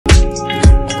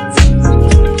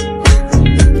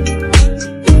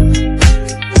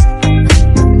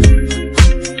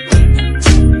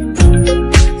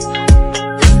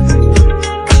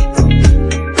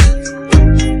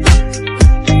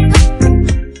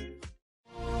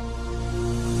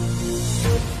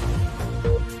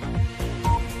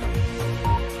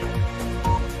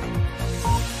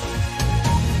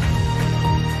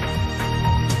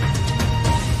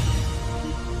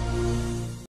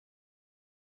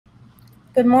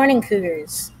Good morning,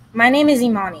 Cougars. My name is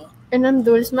Imani. And I'm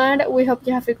Dulsmar. We hope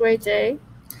you have a great day.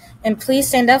 And please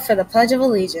stand up for the Pledge of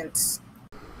Allegiance.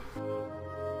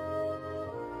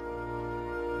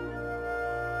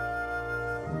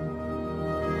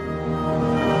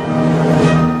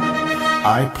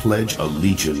 I pledge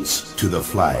allegiance to the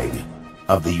flag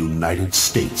of the United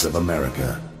States of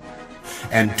America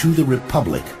and to the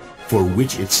republic for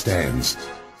which it stands,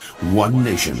 one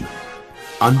nation,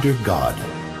 under God,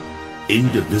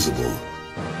 indivisible,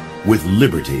 with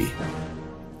liberty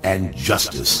and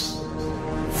justice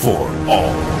for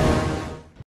all.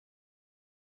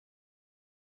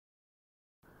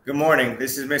 Good morning.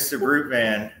 This is Mr.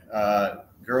 Brutman,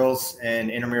 girls and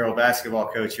intramural basketball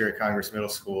coach here at Congress Middle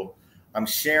School. I'm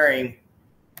sharing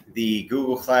the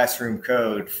Google Classroom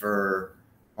code for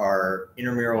our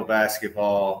intramural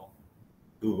basketball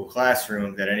Google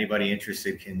Classroom that anybody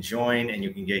interested can join, and you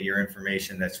can get your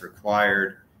information that's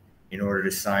required in order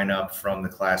to sign up from the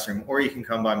classroom, or you can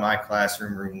come by my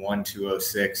classroom, room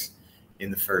 1206 in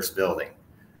the first building.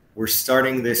 We're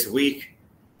starting this week.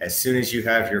 As soon as you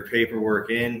have your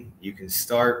paperwork in, you can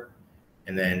start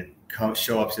and then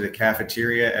show up to the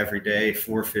cafeteria every day,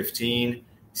 4:15,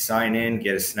 sign in,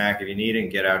 get a snack if you need it,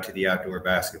 and get out to the outdoor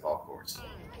basketball courts.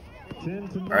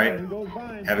 All right.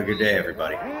 Have a good day,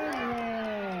 everybody.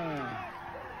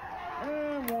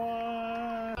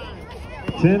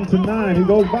 10-9, he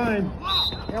goes by.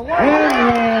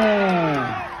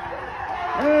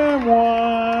 And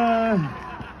one.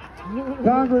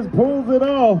 Congress pulls it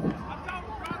off.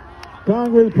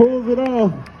 Congress pulls it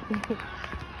off.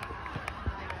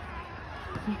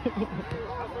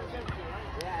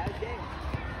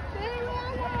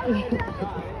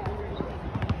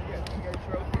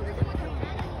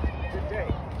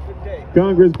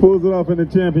 Congress pulls it off in the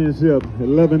championship,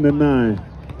 11-9.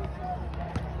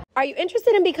 Are you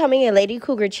interested in becoming a Lady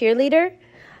Cougar cheerleader?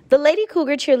 The Lady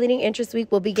Cougar Cheerleading Interest Week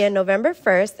will begin November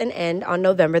 1st and end on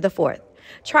November the 4th.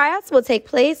 Tryouts will take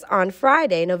place on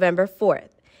Friday, November 4th.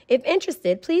 If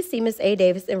interested, please see Ms. A.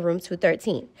 Davis in room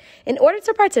 213. In order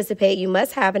to participate, you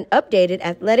must have an updated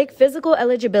athletic physical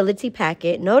eligibility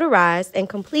packet notarized and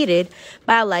completed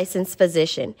by a licensed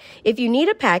physician. If you need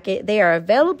a packet, they are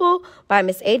available by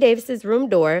Ms. A. Davis's room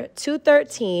door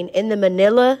 213 in the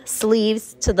manila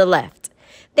sleeves to the left.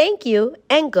 Thank you,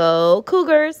 and go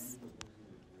Cougars!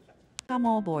 Come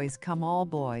all boys, come all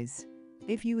boys.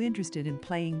 If you're interested in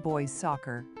playing boys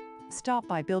soccer, stop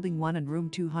by Building 1 in room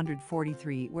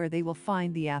 243 where they will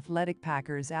find the athletic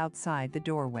packers outside the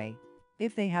doorway.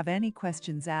 If they have any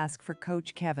questions, ask for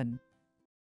Coach Kevin.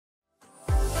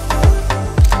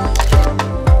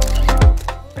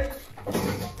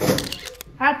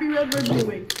 Happy Red Ribbon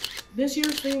Week. This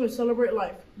year's theme is Celebrate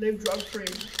Life, Live Drug-Free.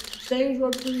 Staying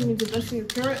drug-free means investing in your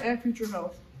current and future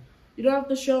health. You don't have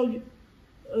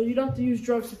to use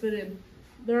drugs to fit in.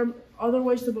 There are other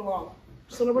ways to belong.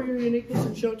 Celebrate your uniqueness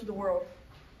and show it to the world.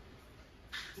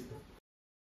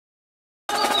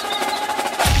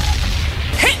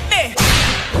 Hit me!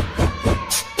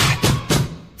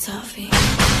 Toffee,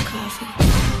 coffee,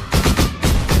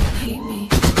 hate me.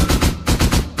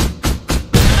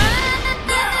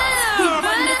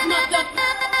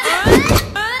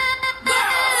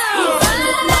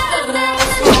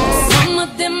 Some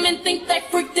of them men think they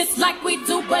freak this like we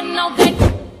do, but no, they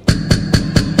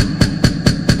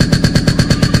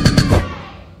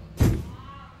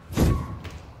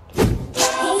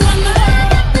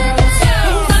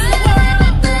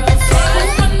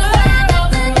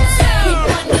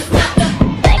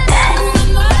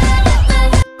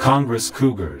Congress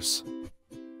Cougars.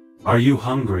 Are you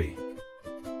hungry?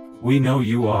 We know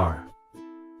you are.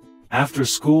 After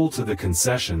school to the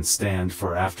concession stand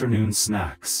for afternoon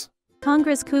snacks.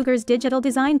 Congress Cougars Digital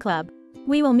Design Club.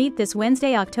 We will meet this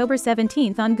Wednesday, October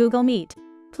 17th on Google Meet.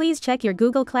 Please check your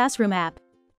Google Classroom app.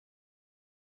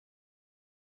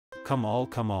 Come all,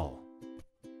 come all.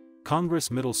 Congress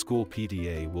Middle School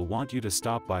PTA will want you to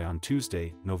stop by on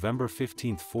Tuesday, November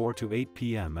 15th 4 to 8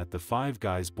 p.m. at the Five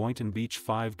Guys Boynton Beach.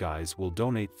 Five Guys will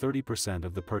donate 30%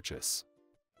 of the purchase.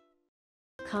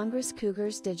 Congress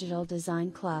Cougars Digital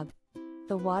Design Club.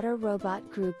 The Water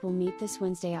Robot Group will meet this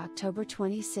Wednesday, October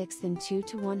 26th in 2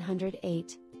 to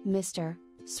 108, Mr.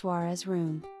 Suarez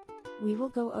Room. We will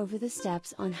go over the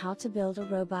steps on how to build a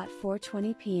robot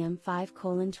 4:20 p.m.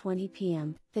 5:20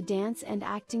 p.m. The Dance and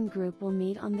Acting Group will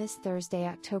meet on this Thursday,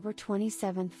 October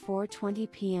 27th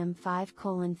 4:20 p.m.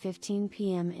 5:15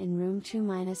 p.m. in room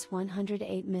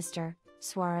 2-108 Mr.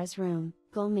 Suarez Room.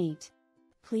 Go meet.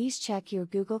 Please check your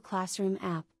Google Classroom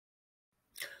app.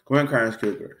 Good morning, Congress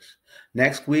Cougars.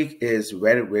 Next week is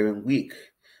Red Ribbon Week.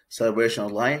 Celebration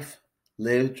of life,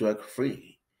 live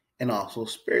drug-free, and also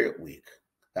Spirit Week.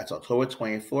 That's October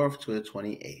 24th to the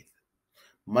 28th.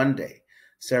 Monday,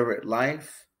 celebrate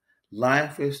life.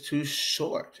 Life is too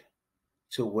short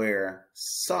to wear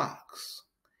socks.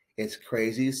 It's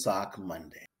Crazy Sock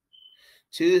Monday.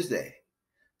 Tuesday,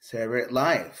 celebrate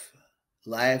life.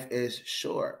 Life is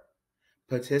short.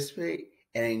 Participate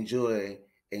and enjoy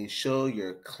and show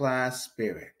your class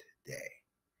spirit day.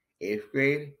 8th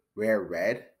grade, wear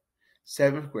red.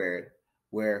 7th grade,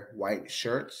 wear white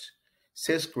shirts.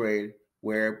 6th grade,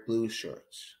 wear blue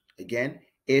shirts. Again,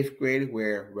 8th grade,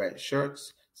 wear red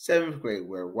shirts. 7th grade,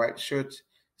 wear white shirts.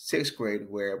 6th grade,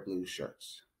 wear blue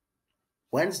shirts.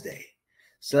 Wednesday,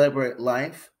 celebrate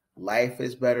life. Life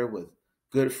is better with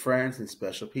good friends and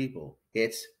special people.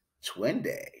 It's Twin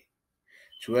Day.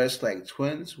 Dress like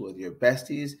twins with your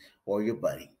besties or your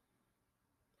buddy.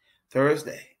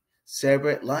 Thursday,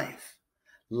 celebrate life.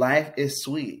 Life is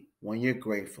sweet when you're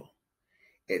grateful.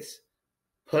 It's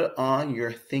put on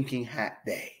your thinking hat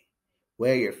day.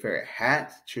 Wear your favorite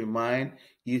hat to remind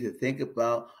you to think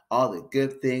about all the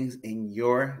good things in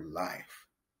your life.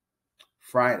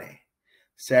 Friday,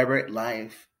 celebrate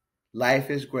life. Life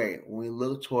is great when we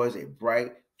look towards a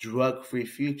bright, drug-free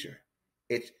future.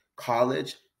 It's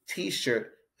college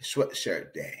t-shirt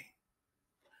sweatshirt day.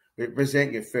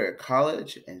 Represent your favorite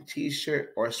college and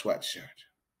t-shirt or sweatshirt.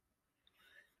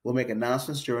 We'll make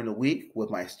announcements during the week with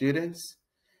my students.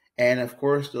 And of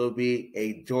course, there'll be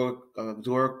a door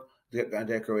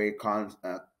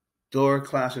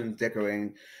classroom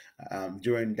decorating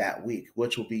during that week,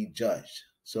 which will be judged.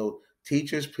 So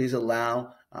teachers, please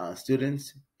allow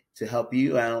students to help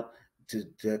you out to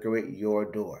decorate your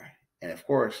door. And of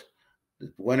course,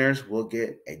 the winners will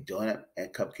get a donut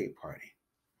and cupcake party.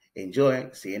 Enjoy.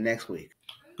 See you next week.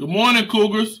 Good morning,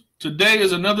 Cougars. Today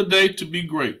is another day to be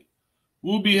great.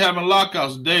 We'll be having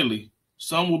lockouts daily.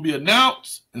 Some will be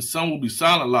announced and some will be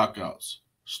silent lockouts.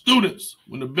 Students,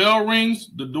 when the bell rings,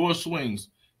 the door swings.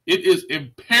 It is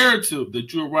imperative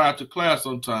that you arrive to class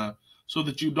on time so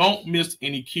that you don't miss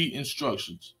any key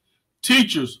instructions.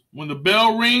 Teachers, when the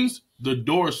bell rings, the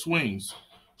door swings.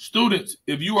 Students,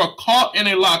 if you are caught in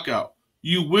a lockout,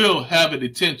 you will have a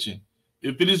detention.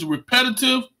 If it is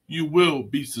repetitive, you will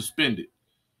be suspended.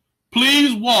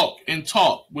 Please walk and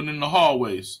talk when in the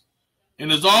hallways.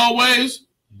 And as always,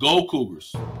 go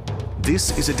Cougars.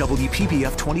 This is a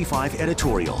WPBF 25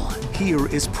 editorial. Here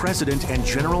is President and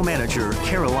General Manager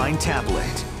Caroline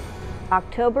Tablett.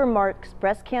 October marks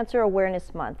Breast Cancer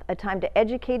Awareness Month, a time to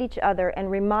educate each other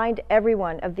and remind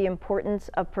everyone of the importance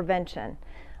of prevention.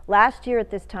 Last year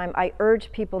at this time, I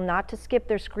urged people not to skip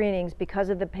their screenings because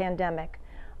of the pandemic.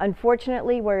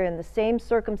 Unfortunately, we're in the same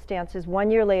circumstances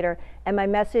 1 year later, and my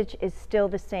message is still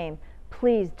the same.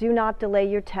 Please do not delay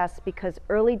your tests because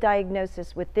early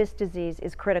diagnosis with this disease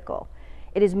is critical.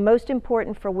 It is most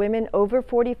important for women over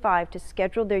 45 to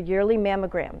schedule their yearly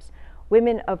mammograms.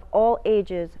 Women of all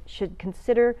ages should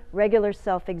consider regular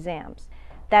self-exams.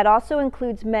 That also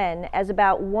includes men, as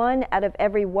about 1 out of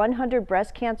every 100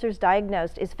 breast cancers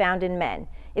diagnosed is found in men.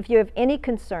 If you have any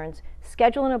concerns,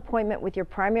 schedule an appointment with your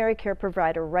primary care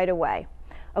provider right away.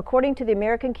 According to the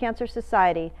American Cancer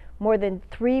Society, more than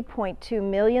 3.2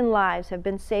 million lives have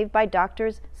been saved by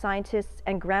doctors, scientists,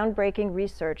 and groundbreaking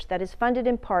research that is funded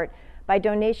in part by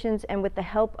donations and with the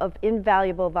help of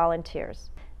invaluable volunteers.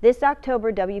 This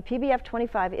October, WPBF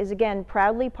 25 is again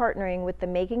proudly partnering with the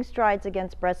Making Strides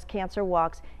Against Breast Cancer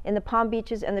walks in the Palm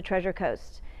Beaches and the Treasure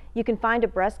Coast. You can find a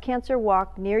breast cancer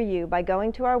walk near you by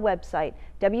going to our website,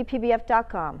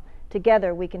 WPBF.com.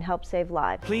 Together, we can help save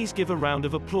lives. Please give a round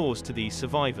of applause to these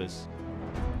survivors.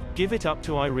 Give it up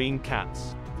to Irene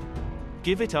Katz.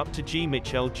 Give it up to G.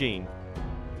 Mitchell Jean.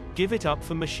 Give it up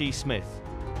for Machie Smith.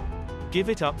 Give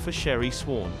it up for Sherry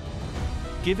Swan.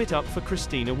 Give it up for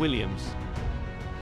Christina Williams.